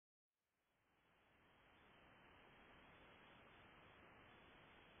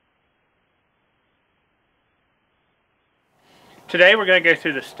Today we're going to go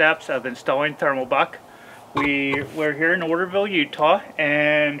through the steps of installing ThermalBuck. We're here in Orderville, Utah,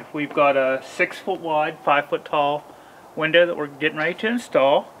 and we've got a 6-foot wide, 5-foot tall window that we're getting ready to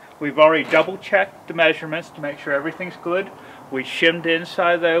install. We've already double checked the measurements to make sure everything's good. We shimmed the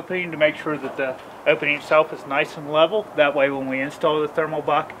inside of the opening to make sure that the opening itself is nice and level. That way when we install the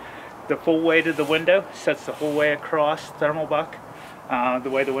ThermalBuck, the full weight of the window sets the whole way across ThermalBuck the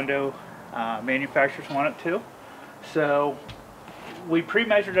way the window manufacturers want it to. So we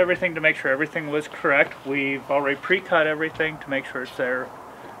pre-measured everything to make sure everything was correct. We've already pre-cut everything to make sure it's there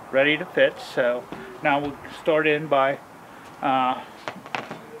ready to fit. So now we'll start in by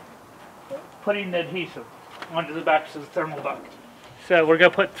putting the adhesive onto the backs of the ThermalBuck. So we're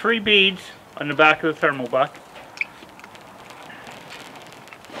going to put 3 beads on the back of the ThermalBuck.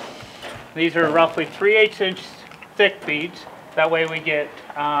 These are roughly 3/8 inch thick beads. That way we get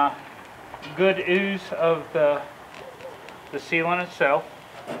good ooze of the sealant itself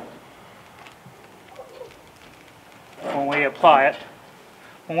when we apply it.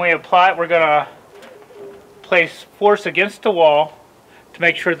 When we apply it, we're going to place force against the wall to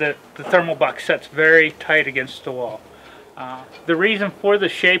make sure that the ThermalBuck sets very tight against the wall. The reason for the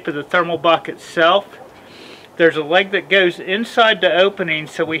shape of the ThermalBuck itself, there's a leg that goes inside the opening,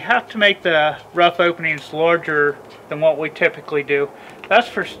 so we have to make the rough openings larger than what we typically do. That's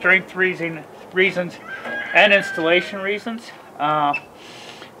for strength reasons and installation reasons.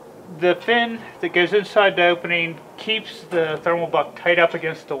 The fin that goes inside the opening keeps the ThermalBuck tight up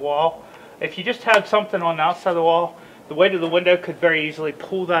against the wall. If you just had something on the outside of the wall, the weight of the window could very easily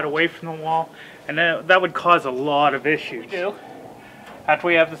pull that away from the wall, and that would cause a lot of issues. After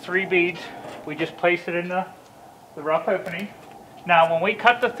we have the 3 beads, we just place it in the rough opening. Now when we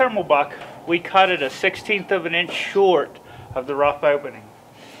cut the ThermalBuck, we cut it 1/16 of an inch short of the rough opening.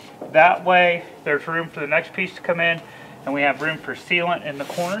 That way there's room for the next piece to come in, and we have room for sealant in the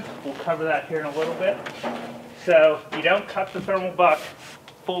corners. We'll cover that here in a little bit. So you don't cut the ThermalBuck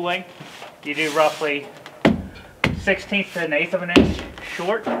full length, you do roughly 1/16 to 1/8 of an inch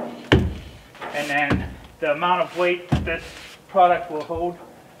short, and then the amount of weight that this product will hold,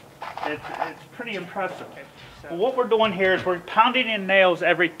 it's pretty impressive. So what we're doing here is we're pounding in nails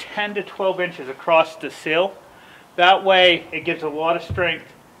every 10 to 12 inches across the sill. That way it gives a lot of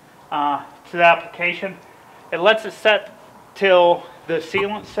strength to the application. It lets it set till the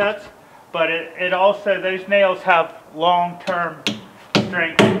sealant sets, but it also, those nails have long-term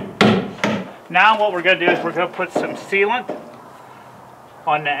strength. Now what we're going to do is we're going to put some sealant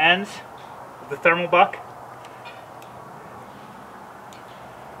on the ends of the ThermalBuck.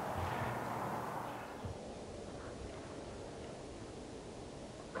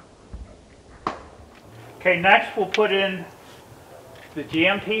 Okay, next we'll put in the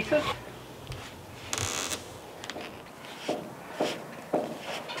jam pieces.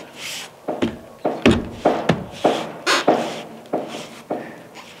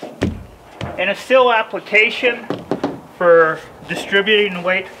 In a sill application for distributing the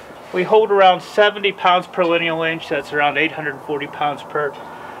weight, we hold around 70 pounds per lineal inch. That's around 840 pounds per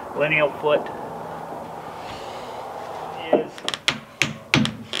lineal foot.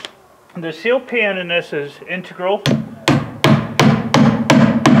 The seal pan in this is integral.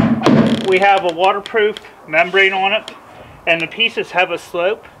 We have a waterproof membrane on it, and the pieces have a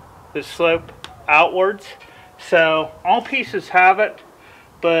slope that slope outwards. So all pieces have it,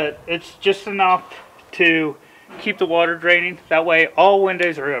 but it's just enough to keep the water draining. That way all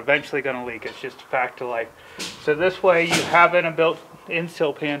windows are eventually going to leak. It's just a fact of life. So this way you have a built-in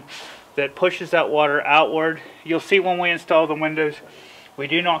sill pan that pushes that water outward. You'll see when we install the windows, we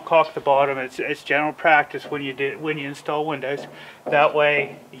do not caulk the bottom. It's general practice when you install windows. That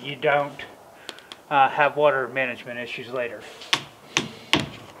way you don't have water management issues later.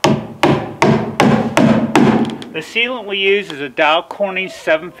 The sealant we use is a Dow Corning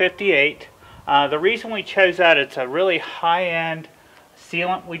 758. The reason we chose that, it's a really high-end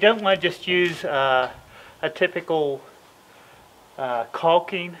sealant. We don't want to just use a typical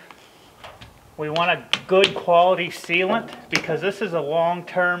caulking. We want a good quality sealant because this is a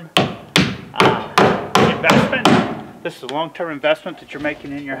long-term investment. This is a long-term investment that you're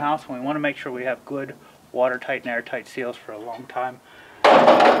making in your house, and we want to make sure we have good watertight and airtight seals for a long time.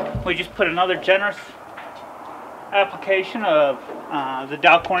 We just put another generous application of the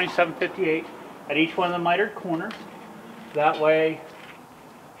Dow Corning 758 at each one of the mitered corners. That way,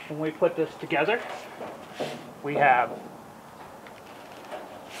 when we put this together, we have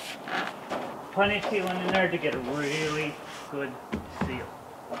plenty of sealant in there to get a really good seal.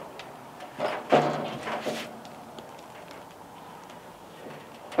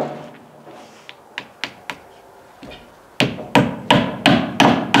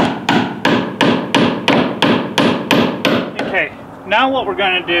 now what we're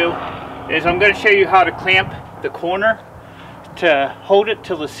going to do is I'm going to show you how to clamp the corner to hold it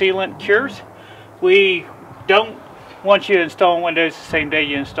till the sealant cures. We don't want you installing windows the same day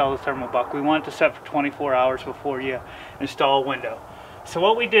you install the ThermalBuck. We want it to set for 24 hours before you install a window. So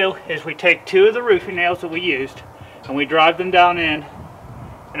what we do is we take 2 of the roofing nails that we used and we drive them down in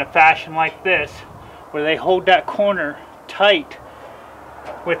a fashion like this, where they hold that corner tight.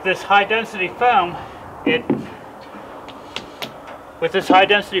 With this high density foam, it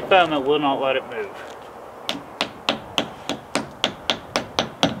will not let it move.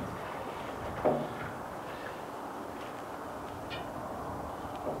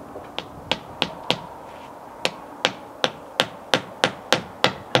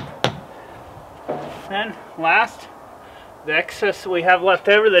 And last, the excess that we have left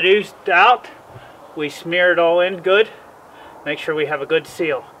over that oozed out, we smear it all in good. Make sure we have a good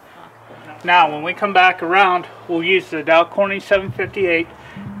seal. Now when we come back around, we'll use the Dow Corning 758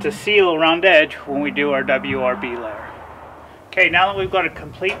 to seal around edge when we do our WRB layer. Okay, now that we've got a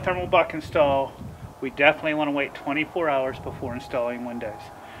complete ThermalBuck install, we definitely want to wait 24 hours before installing windows.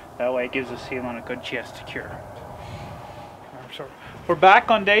 That way it gives the sealant a good chance to cure. We're back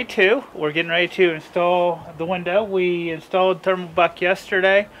on day 2. We're getting ready to install the window. We installed ThermalBuck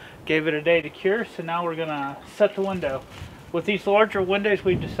yesterday, gave it a day to cure, so now we're going to set the window. With these larger windows,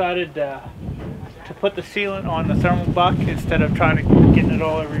 we decided to put the sealant on the ThermalBuck instead of trying to get it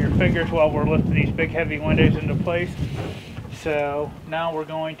all over your fingers while we're lifting these big heavy windows into place. So now we're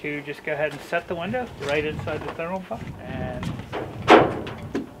going to just go ahead and set the window right inside the ThermalBuck. And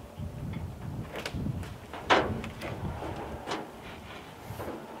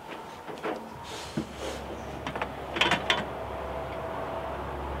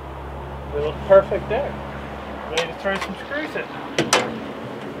we look perfect there. Ready to turn some screws in.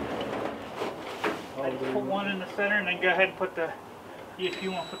 Put one in the center and then go ahead and put the, if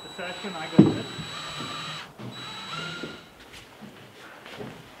you want to put the sash in, I go with it.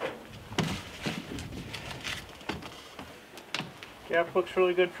 Gap looks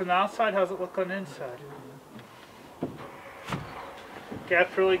really good from the outside. How's it look on the inside?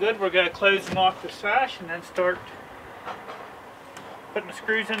 Gap's really good. We're going to close and lock the sash and then start putting the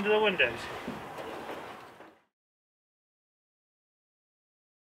screws into the windows.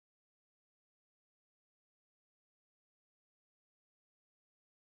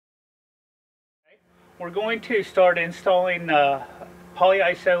 We're going to start installing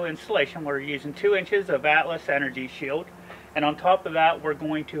Polyiso insulation. We're using 2 inches of Atlas Energy Shield, and on top of that we're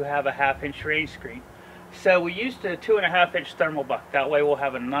going to have a 1/2 inch rain screen. So we used a 2.5 inch ThermalBuck. That way we'll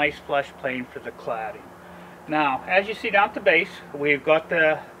have a nice flush plane for the cladding. Now, as you see down at the base, we've got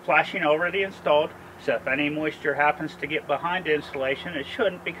the flashing already installed, so if any moisture happens to get behind the insulation, it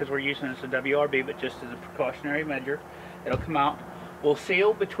shouldn't because we're using it as a WRB, but just as a precautionary measure, it'll come out. We'll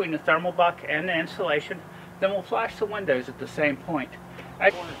seal between the ThermalBuck and the insulation, then we'll flash the windows at the same point.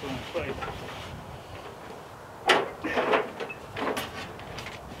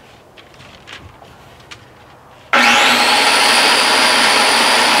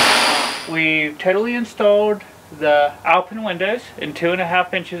 We've totally installed the Alpen windows in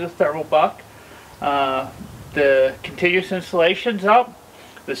 2.5 inches of ThermalBuck. The continuous insulation's up.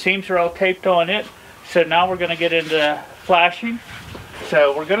 The seams are all taped on it. So now we're going to get into flashing.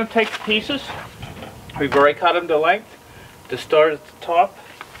 So we're going to take the pieces. We've already cut them to length. To start at the top,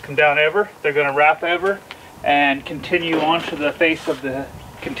 come down over. They're going to wrap over and continue on to the face of the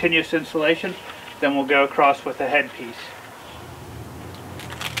continuous insulation. Then we'll go across with the headpiece.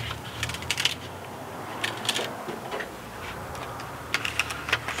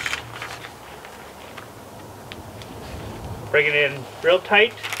 Bring it in real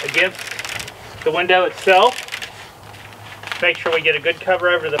tight against the window itself. Make sure we get a good cover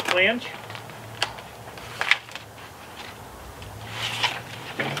over the flange.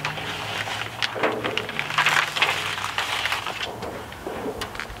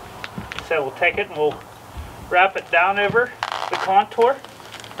 So we'll take it and we'll wrap it down over the contour.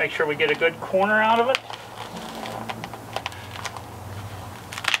 Make sure we get a good corner out of it.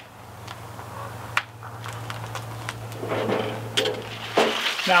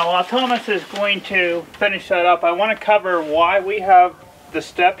 Now while Thomas is going to finish that up, I want to cover why we have the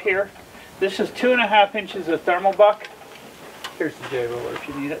step here. This is 2.5 inches of ThermalBuck. Here's the J-roller if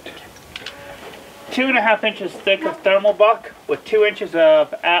you need it. 2.5 inches thick of ThermalBuck with 2 inches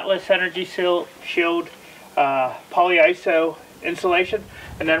of Atlas Energy Shield Polyiso insulation,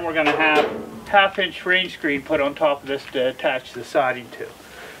 and then we're going to have 1/2 inch rain screen put on top of this to attach the siding to.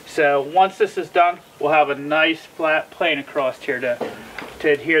 So once this is done, we'll have a nice flat plane across here to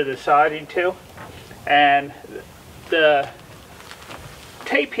adhere the siding to, and the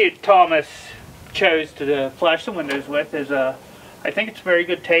tape here Thomas chose to flash the windows with is I think it's very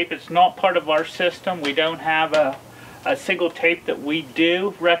good tape. It's not part of our system. We don't have a single tape that we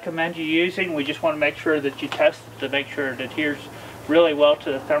do recommend you using. We just want to make sure that you test it to make sure it adheres really well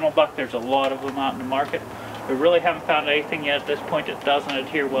to the ThermalBuck. There's a lot of them out in the market. We really haven't found anything yet at this point that doesn't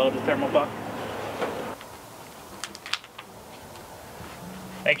adhere well to ThermalBuck.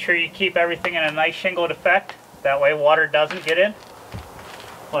 Make sure you keep everything in a nice shingled effect. That way water doesn't get in.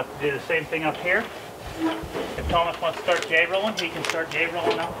 We'll have to do the same thing up here. If Thomas wants to start J-rolling, he can start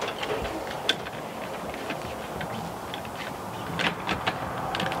J-rolling now.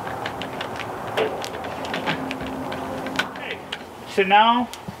 Okay. So now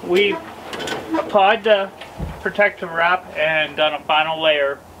we've applied the protective wrap and done a final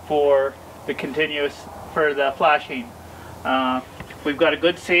layer for the flashing. We've got a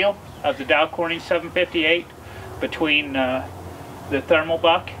good seal of the Dow Corning 758 between the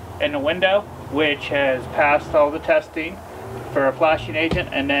ThermalBuck and the window, which has passed all the testing for a flashing agent,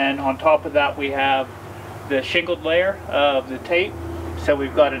 and then on top of that we have the shingled layer of the tape, so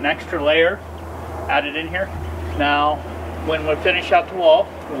we've got an extra layer added in here. Now when we finish out the wall,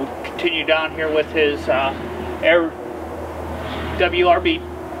 we'll continue down here with his air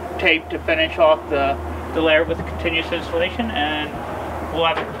WRB tape to finish off the layer with a continuous installation, and we'll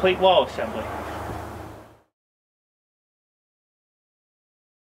have a complete wall assembly.